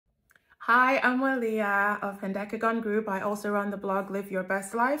Hi, I'm Walia of Pendecagon Group. I also run the blog Live Your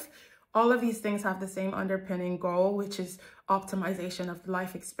Best Life. All of these things have the same underpinning goal, which is optimization of the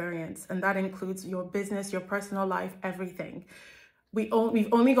life experience. And that includes your business, your personal life, everything. We've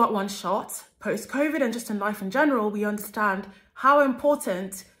only got one shot post-COVID, and just in life in general, we understand how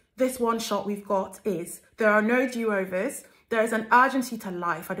important this one shot we've got is. There are no do-overs. There is an urgency to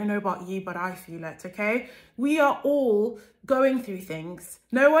life. I don't know about you, but I feel it, okay? We are all going through things.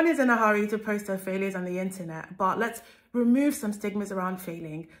 No one is in a hurry to post their failures on the internet, but let's remove some stigmas around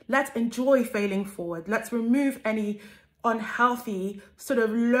failing. Let's enjoy failing forward. Let's remove any unhealthy sort of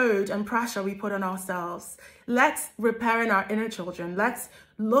load and pressure we put on ourselves. Let's repair in our inner children. Let's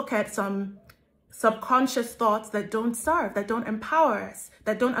look at some subconscious thoughts that don't serve, that don't empower us,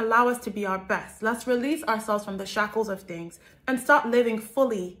 that don't allow us to be our best. Let's release ourselves from the shackles of things and start living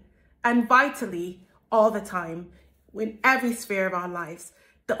fully and vitally all the time in every sphere of our lives.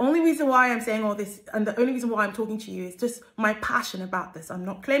 The only reason why I'm saying all this and the only reason why I'm talking to you is just my passion about this. I'm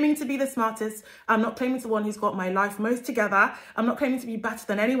not claiming to be the smartest. I'm not claiming to be the one who's got my life most together. I'm not claiming to be better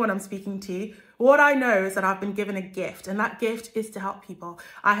than anyone I'm speaking to. What I know is that I've been given a gift, and that gift is to help people.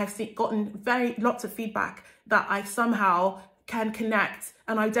 I have gotten lots of feedback that I somehow can connect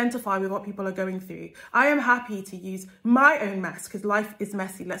and identify with what people are going through. I am happy to use my own mess, because life is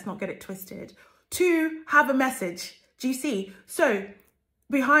messy, let's not get it twisted, to have a message. Do you see? So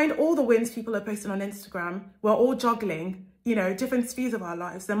behind all the wins people are posting on Instagram, we're all juggling, you know, different spheres of our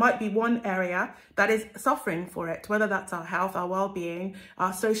lives. There might be one area that is suffering for it, whether that's our health, our well-being,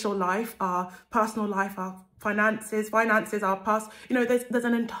 our social life, our personal life, our finances, our past. You know, there's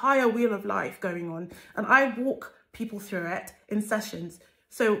an entire wheel of life going on, and I walk people through it in sessions.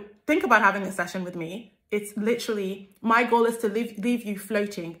 So think about having a session with me. It's literally, my goal is to leave you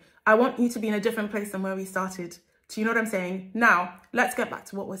floating. I want you to be in a different place than where we started. Do you know what I'm saying? Now, let's get back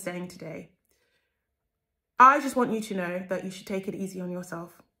to what we're saying today. I just want you to know that you should take it easy on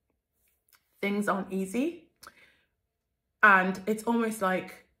yourself. Things aren't easy. And it's almost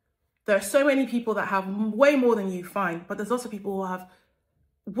like there are so many people that have way more than you, fine. But there's also people who have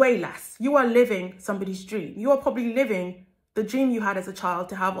way less. You are living somebody's dream. You are probably living the dream you had as a child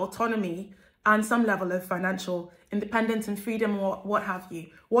to have autonomy and some level of financial independence and freedom, or what have you.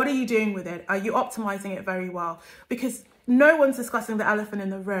 What are you doing with it? Are you optimizing it very well? Because no one's discussing the elephant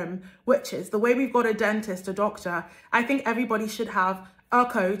in the room, which is the way we've got a dentist, a doctor. I think everybody should have a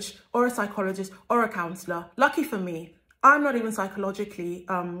coach or a psychologist or a counselor. Lucky for me, I'm not even psychologically,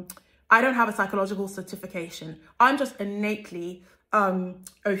 I don't have a psychological certification. I'm just innately au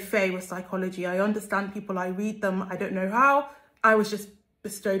fait with psychology. I understand people, I read them, I don't know how. I was just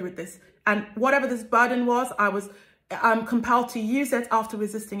bestowed with this. And whatever this burden was, I'm compelled to use it after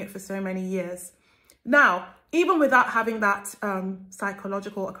resisting it for so many years. Now, even without having that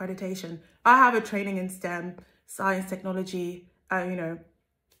psychological accreditation, I have a training in STEM, science, technology, you know,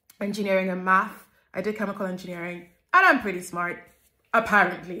 engineering and math. I did chemical engineering, and I'm pretty smart,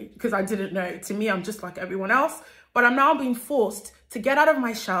 apparently, because I didn't know. To me, I'm just like everyone else, but I'm now being forced to get out of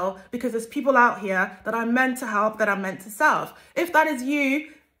my shell because there's people out here that I'm meant to help, that I'm meant to serve. If that is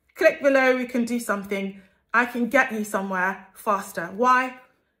you, click below, we can do something. I can get you somewhere faster. Why?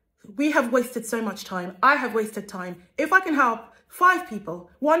 We have wasted so much time. I have wasted time. If I can help 5 people,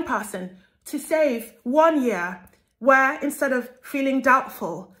 1 person, to save 1 year, where instead of feeling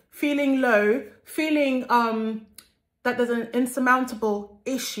doubtful, feeling low, feeling that there's an insurmountable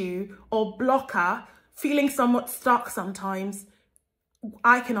issue or blocker, feeling somewhat stuck sometimes,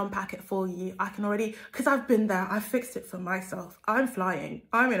 I can unpack it for you. I can already, because I've been there, I've fixed it for myself. I'm flying.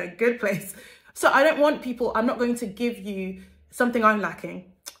 I'm in a good place. So I don't want people, I'm not going to give you something I'm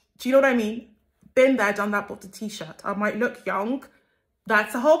lacking. Do you know what I mean? Been there, done that, bought the t-shirt. I might look young.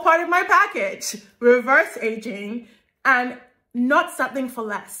 That's a whole part of my package. Reverse aging and not something for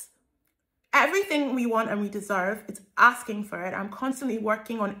less. Everything we want and we deserve, it's asking for it. I'm constantly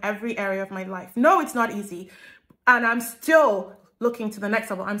working on every area of my life. No, it's not easy. And I'm still looking to the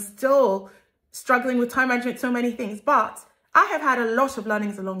next level. I'm still struggling with time management, so many things, but I have had a lot of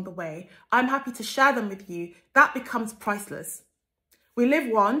learnings along the way. I'm happy to share them with you. That becomes priceless. We live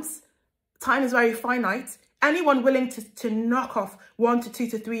once, time is very finite. Anyone willing to knock off 1 to 2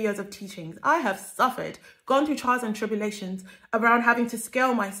 to 3 years of teachings. I have suffered, gone through trials and tribulations around having to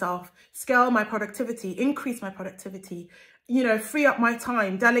scale myself, scale my productivity, increase my productivity, you know, free up my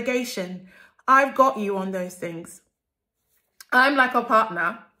time, delegation. I've got you on those things. I'm like a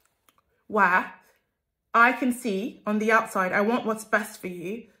partner where I can see on the outside, I want what's best for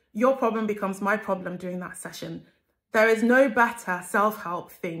you. Your problem becomes my problem during that session. There is no better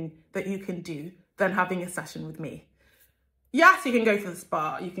self-help thing that you can do than having a session with me. Yes, you can go to the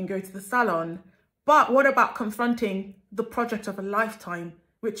spa, you can go to the salon, but what about confronting the project of a lifetime,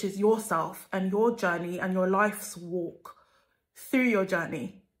 which is yourself and your journey and your life's walk through your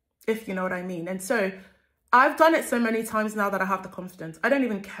journey, if you know what I mean? And so I've done it so many times now that I have the confidence. I don't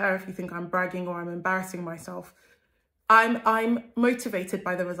even care if you think I'm bragging or I'm embarrassing myself. I'm motivated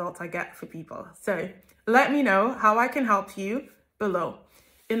by the results I get for people. So let me know how I can help you below.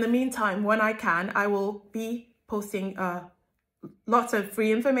 In the meantime, when I can, I will be posting lots of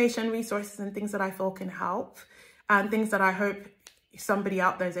free information, resources, and things that I feel can help, and things that I hope somebody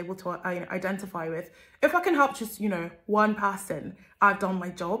out there is able to identify with. If I can help just, one person, I've done my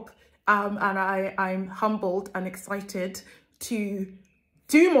job. And I'm humbled and excited to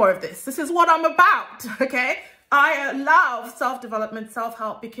do more of this. This is what I'm about, okay? I love self-development,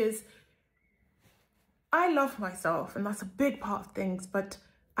 self-help, because I love myself, and that's a big part of things, but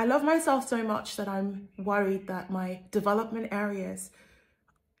I love myself so much that I'm worried that my development areas,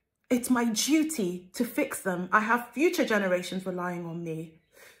 it's my duty to fix them. I have future generations relying on me.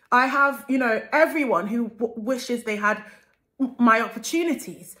 I have, everyone who wishes they had my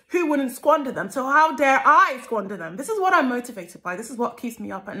opportunities, who wouldn't squander them. So how dare I squander them? This is what I'm motivated by. This is what keeps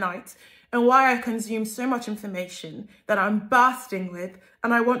me up at night, and why I consume so much information that I'm bursting with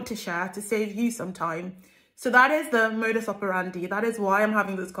and I want to share to save you some time. So that is the modus operandi. That is why I'm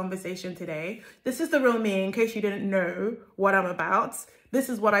having this conversation today. This is the real me, in case you didn't know what I'm about. This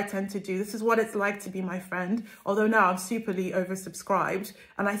is what I tend to do. This is what it's like to be my friend. Although now I'm superly oversubscribed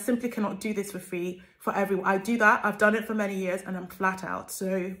and I simply cannot do this for free for everyone. I do that. I've done it for many years and I'm flat out.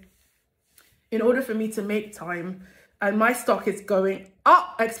 So in order for me to make time, and my stock is going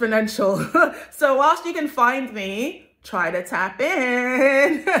up exponential. So whilst you can find me, try to tap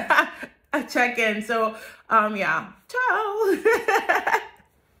in, check in. So yeah, ciao.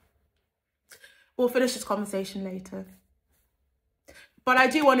 We'll finish this conversation later. But I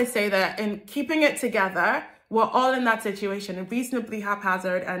do want to say that in keeping it together, we're all in that situation, reasonably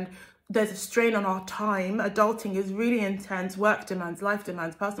haphazard, and there's a strain on our time. Adulting is really intense. Work demands, life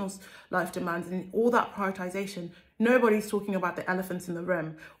demands, personal life demands, and all that prioritization. Nobody's talking about the elephants in the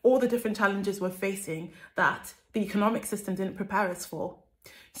room, all the different challenges we're facing that the economic system didn't prepare us for.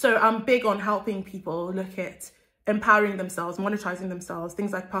 So I'm big on helping people look at empowering themselves, monetizing themselves,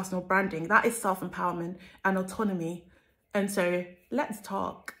 things like personal branding. That is self-empowerment and autonomy. And so let's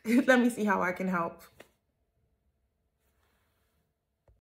talk. Let me see how I can help.